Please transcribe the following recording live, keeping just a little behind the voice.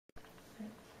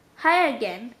Hi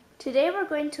again. Today we're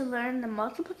going to learn the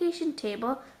multiplication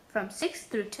table from 6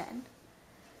 through 10.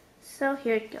 So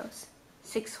here it goes.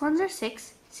 6 ones are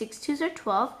 6, 6 twos are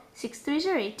 12, 6 threes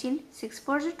are 18, 6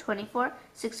 fours are 24,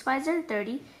 6 fives are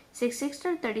 30, 6 sixes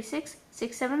are 36,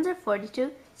 6 sevens are 42,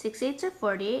 6 eights are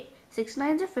 48, 6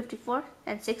 nines are 54,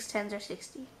 and 6 tens are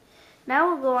 60.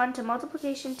 Now we'll go on to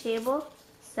multiplication table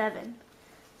 7.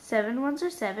 7 ones are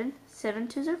 7, 7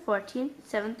 twos are 14,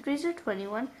 7 threes are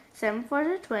 21, 7 fours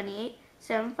are 28,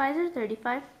 7 fives are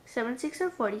 35, 7 sixes are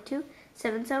 42,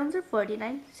 7 sevens are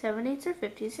 49, 7 eights are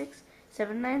 56,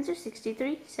 7 nines are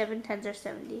 63, 7 tens are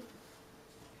 70.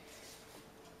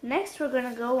 Next we're going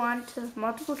to go on to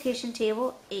multiplication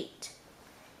table 8.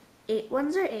 8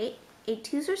 ones are 8, 8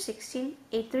 twos are 16,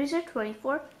 8 threes are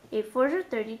 24, 8 fours are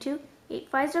 32, 8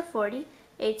 fives are 40,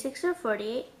 8 sixes are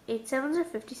 48, 8 sevens are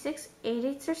 56, 8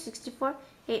 eights are 64,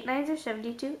 8 nines are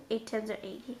 72, 8 tens are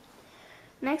 80.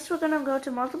 Next we're going to go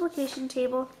to multiplication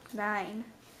table 9.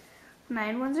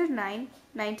 9 ones are 9,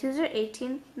 9 twos are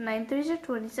 18, 9 threes are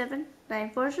 27, 9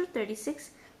 fours are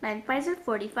 36, 9 fives are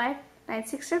 45, 9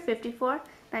 sixes are 54,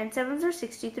 9 sevens are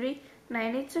 63,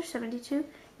 9 eights are 72,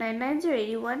 9 nines are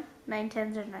 81, 9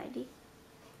 tens are 90.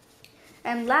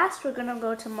 And last we're going to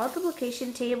go to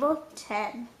multiplication table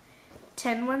 10.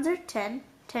 10 ones are 10,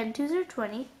 10 twos are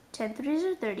 20, 10 threes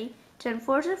are 30, 10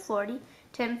 fours are 40,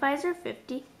 10 fives are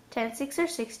 50, 10 sixes are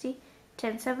 60,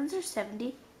 10 sevens are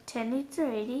 70, 10 eights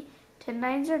are 80, 10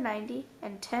 nines are 90,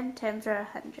 and 10 tens are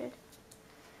 100.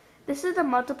 This is the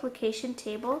multiplication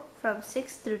table from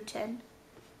 6 through 10.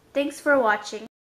 Thanks for watching.